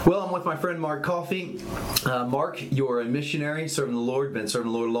Well, I'm with my friend Mark Coffey. Mark, you're a missionary, serving the Lord, been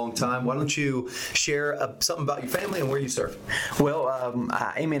serving the Lord a long time. Why don't you share something about your family and where you serve? Well,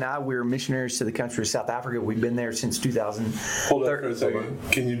 Amy and I, we're missionaries to the country of South Africa. We've been there since 2000. Hold on for a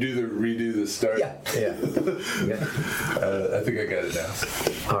second. Can you redo the start? Yeah. I think I got it now.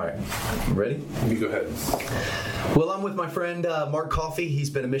 All right. Ready? You go ahead. Well, I'm with my friend Mark Coffey.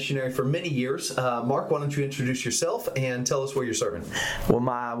 He's been a missionary for many years. Mark, why don't you introduce yourself and tell us where you're serving? Well,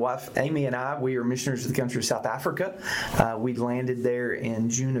 my wife Amy and I, we are missionaries to the country of South Africa. We landed there in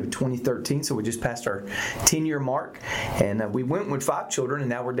June of 2013, so we just passed our 10-year mark. And we went with 5 children, and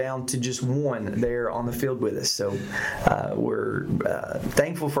now we're down to just 1 there on the field with us. So we're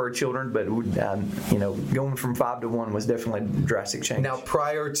thankful for our children, but going from 5 to 1 was definitely a drastic change. Now,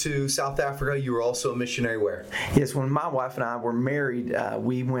 prior to South Africa, you were also a missionary where? Yes, when my wife and I were married,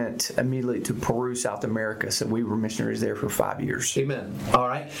 we went immediately to Peru, South America. So we were missionaries there for 5 years. Amen. All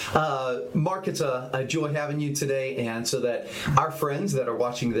right. Mark, it's a joy having you today, and so that our friends that are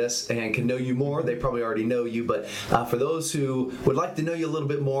watching this and can know you more, they probably already know you, but for those who would like to know you a little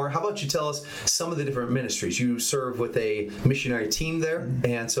bit more, how about you tell us some of the different ministries? You serve with a missionary team there,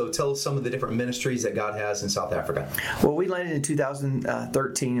 and so tell us some of the different ministries that God has in South Africa. Well, we landed in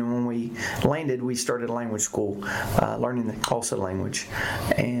 2013, and when we landed, we started a language school, learning the Xhosa language,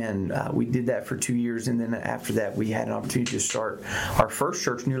 and we did that for 2 years, and then after that, we had an opportunity to start our first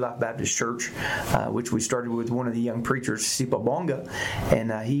church, New Life Baptist Church, which we started with one of the young preachers, Sipa Bonga,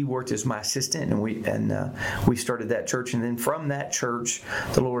 and he worked as my assistant, and we started that church. And then from that church,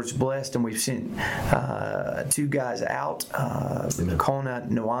 the Lord's blessed, and we've sent 2 guys out. Kona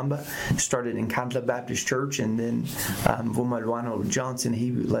Nwamba started in Kantla Baptist Church, and then Vumalwano Johnson,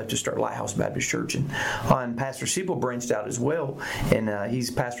 he left to start Lighthouse Baptist Church, and Pastor Sipa branched out as well, and he's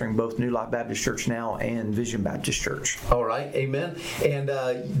pastoring both New Life Baptist Church now and Vision Baptist Church. All right, amen. And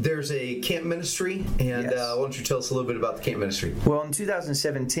there's a camp ministry, and yes. Why don't you tell us a little bit about the camp ministry? Well, in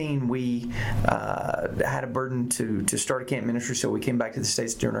 2017, we had a burden to start a camp ministry, so we came back to the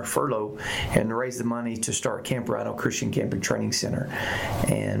States during our furlough and raised the money to start Camp Rhino Christian Camp and Training Center.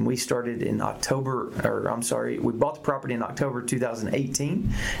 And we started in we bought the property in October 2018,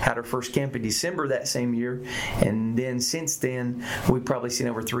 had our first camp in December that same year, and then since then, we've probably seen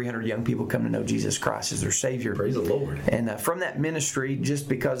over 300 young people come to know Jesus Christ as their Savior. Praise the Lord. And from that ministry, just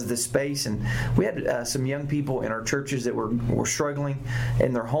because of the space, and we had some young people in our churches that were struggling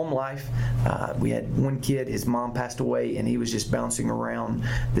in their home life. We had one kid, his mom passed away, and he was just bouncing around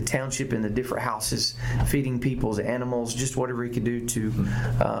the township in the different houses, feeding people's animals, just whatever he could do to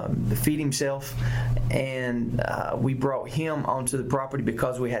feed himself. And we brought him onto the property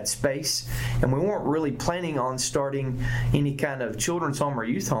because we had space, and we weren't really planning on starting any kind of children's home or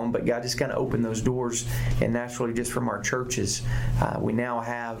youth home, but God just kind of opened those doors, and naturally just from our churches, we now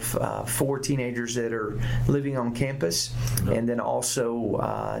have 4 teenagers that are living on campus, and then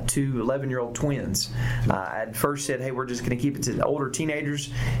also 2 11-year-old twins. I at first said, hey, we're just going to keep it to the older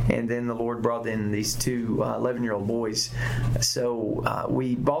teenagers, and then the Lord brought in these 2 11-year-old boys. So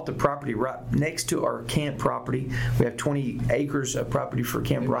we bought the property right next to our camp property. We have 20 acres of property for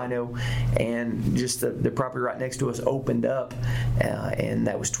Camp Rhino, and just the property right next to us opened up, and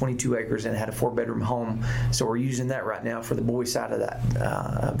that was 22 acres and had a 4-bedroom home. So we're using that right now for the boys' side of that,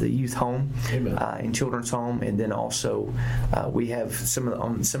 of the youth home and children's home, and then also we have some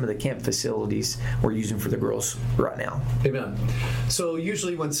of the camp facilities we're using for the girls right now. Amen. So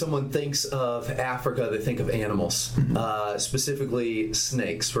usually when someone thinks of Africa, they think of animals, specifically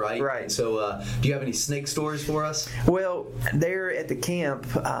snakes, right? Right. So do you have any snake stories for us? Well, there at the camp,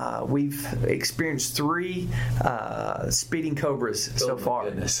 we've experienced 3 speeding cobras so far.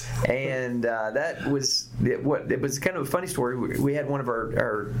 Goodness. And that was it was kind of a funny story. We had one of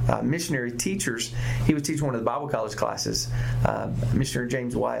our missionary teachers. He was teaching one of the Bible college classes, Missionary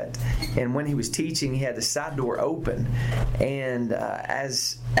James Wyatt. And when he was teaching, he had the side door open. And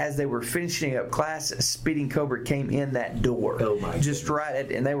as they were finishing up class, a speeding cobra came in that door. Oh my! Just right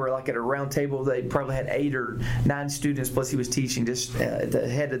at, and they were like at a round table. They probably had 8 or 9 students, plus he was teaching just at the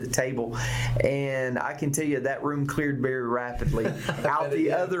head of the table. And I can tell you that room cleared very rapidly out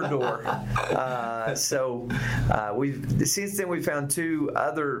the other door. So since then we found 2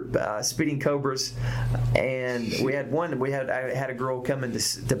 other speeding cobras, and we had one. I had a girl come in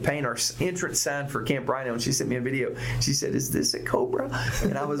to paint our entrance sign for Camp Rhino, and she sent me a video. She said, "Is this a cobra?"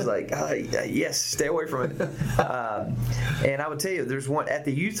 And I was like, "Yes, stay away from it." And I would tell you, there's one at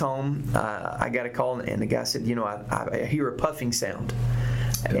the youth home. I got a call, and the guy said, "I hear a puffing sound."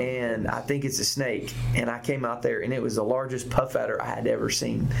 and I think it's a snake. And I came out there, and it was the largest puff adder I had ever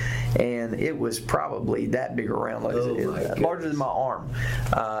seen, and it was probably that big around, larger than my arm.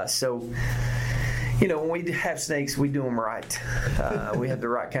 So. When we have snakes, we do them right. We have the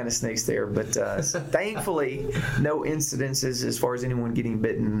right kind of snakes there. But thankfully, no incidences as far as anyone getting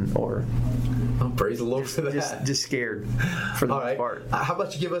bitten or praise the Lord for that. Just scared for the most part. How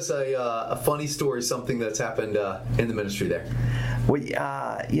about you give us a funny story, something that's happened in the ministry there? Well,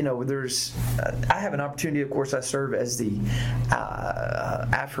 there's. I have an opportunity. Of course, I serve as the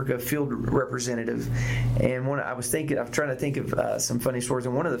Africa field representative, and I was trying to think of some funny stories.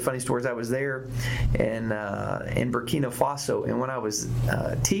 And one of the funny stories, I was there in Burkina Faso, and when I was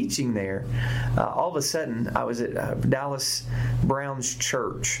teaching there, all of a sudden I was at Dallas Brown's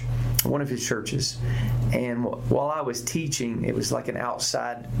church, one of his churches, and while I was teaching, it was like an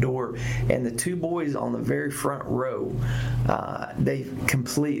outside door, and the two boys on the very front row, they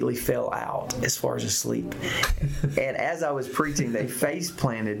completely fell out as far as asleep. And as I was preaching, they face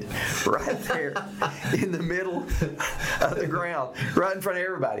planted right there in the middle of the ground, right in front of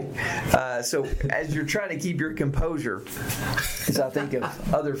everybody. So as you're trying to keep your composure, as I think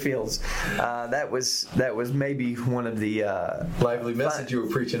of other fields, that was maybe one of the lively message you were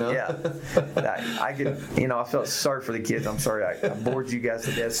preaching on. Yeah, I could, I felt sorry for the kids. I'm sorry I bored you guys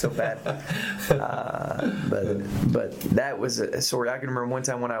to death so bad. But that was a story. I can remember one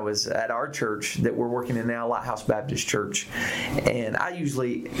time when I was at our church that we're working in now, Lighthouse Baptist Church, and I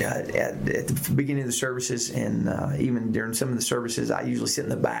usually at the beginning of the services and even during some of the services, I usually sit in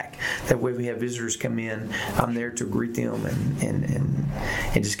the back. That way, we have visitors come in, I'm there to greet them and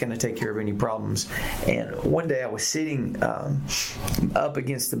just kind of take care of any problems. And one day I was sitting up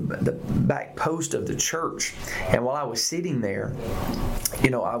against the back post of the church, and while I was sitting there,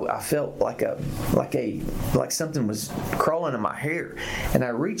 I felt like something was crawling in my hair, and I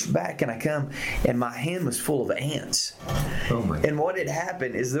reached back and I come, and my hand was full of ants. Oh my! And what had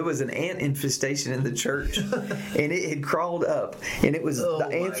happened is there was an ant infestation in the church, and it had crawled up, and it was the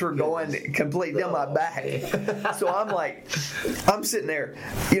ants were going completely down my back. So I'm sitting there,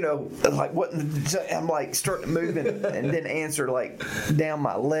 like what? I'm like starting to move, and then ants are like down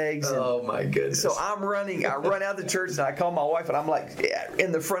my legs. And oh my goodness! So I'm running. I run out of the church, and I call my wife, and I'm like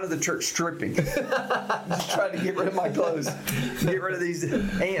in the front of the church stripping, just trying to get rid of my clothes, get rid of these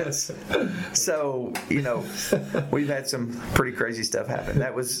ants. So we've had some pretty crazy stuff happen.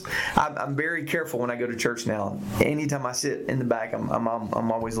 I'm very careful when I go to church now. Anytime I sit in the back,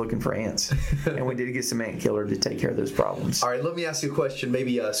 I'm always looking for ants, and we did get some ant killer to take care of those problems. All right, let me ask you a question.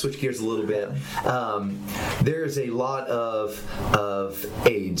 Maybe switch gears a little bit. There's a lot of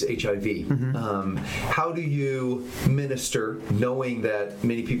AIDS, HIV. Mm-hmm. How do you minister knowing that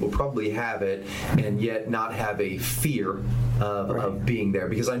many people probably have it and yet not have a fear of being there?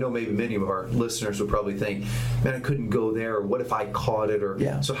 Because I know maybe many of our listeners would probably think, man, I couldn't go there, or what if I caught it?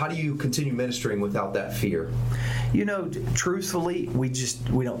 So how do you continue ministering without that fear? Truthfully, we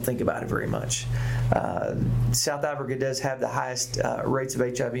don't think about it very much. South Africa does have the highest rates of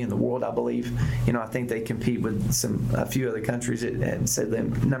HIV in the world, I believe. I think they compete with a few other countries, and so the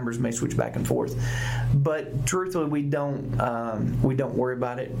numbers may switch back and forth. But truthfully, we don't worry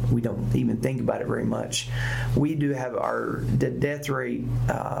about it. We don't even think about it very much. We do have the death rate,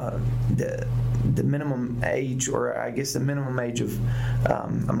 the minimum age, or I guess the minimum age of,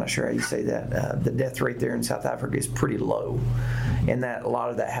 I'm not sure how you say that, the death rate there in South Africa is pretty low. And that a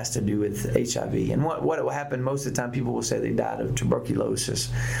lot of that has to do with HIV. And what will happen most of the time, people will say they died of tuberculosis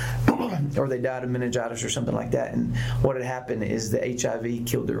or they died of meningitis or something like that. And what had happened is the HIV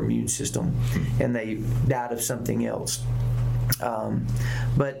killed their immune system and they died of something else.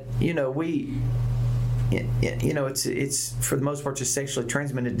 But it's for the most part just sexually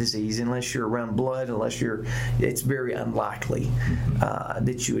transmitted disease. Unless you're around blood, it's very unlikely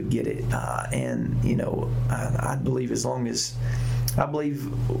that you would get it. I believe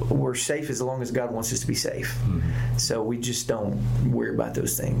we're safe as long as God wants us to be safe. Mm-hmm. So we just don't worry about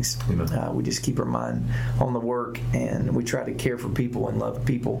those things. We just keep our mind on the work, and we try to care for people and love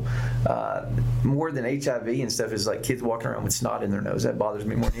people. More than HIV and stuff is like kids walking around with snot in their nose. That bothers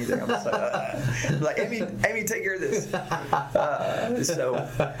me more than anything. I'm just like, Amy, take care of this. So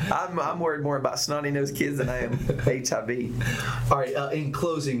I'm worried more about snotty nosed kids than I am HIV. All right. In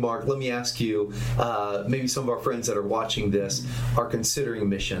closing, Mark, let me ask you. Maybe some of our friends that are watching this are considering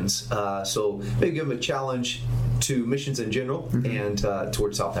missions. So maybe give them a challenge to missions in general and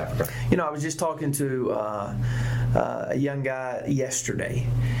towards South Africa. I was just talking to a young guy yesterday,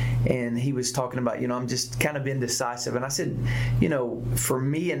 and he was talking about, I'm just kind of indecisive. And I said, for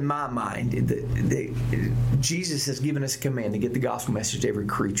me, in my mind, Jesus has given us a command to get the gospel message to every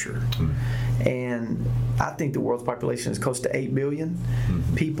creature. And I think the world's population is close to 8 billion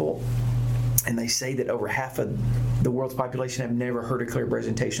people. And they say that over half of the world's population have never heard a clear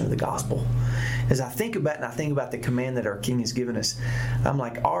presentation of the gospel. As I think about the command that our King has given us, I'm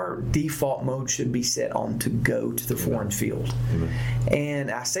like, our default mode should be set on to go to the foreign field. And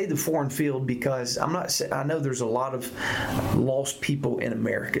I say the foreign field because I know there's a lot of lost people in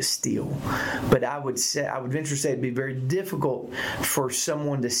America still, but I would venture to say it'd be very difficult for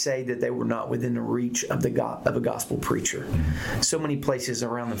someone to say that they were not within the reach of a gospel preacher. So many places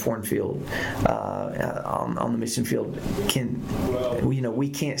around the foreign field, on the mission field, we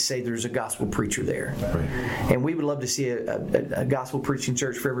can't say there's a gospel preacher there. Right. And we would love to see a gospel preaching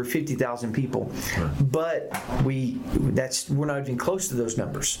church for every 50,000 people, but we're not even close to those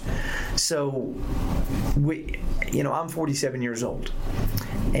numbers. So I'm 47 years old,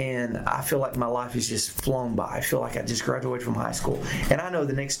 and I feel like my life has just flown by. I feel like I just graduated from high school, and I know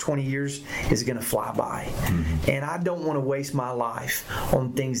the next 20 years is going to fly by. And I don't want to waste my life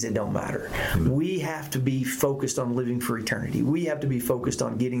on things that don't matter. We have to be focused on living for eternity. We have to be focused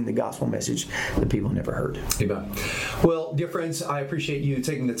on getting the gospel message that people never heard. Amen. Well, dear friends, I appreciate you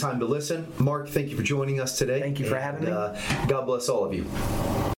taking the time to listen. Mark, thank you for joining us today. Thank you for having me. God bless all of you.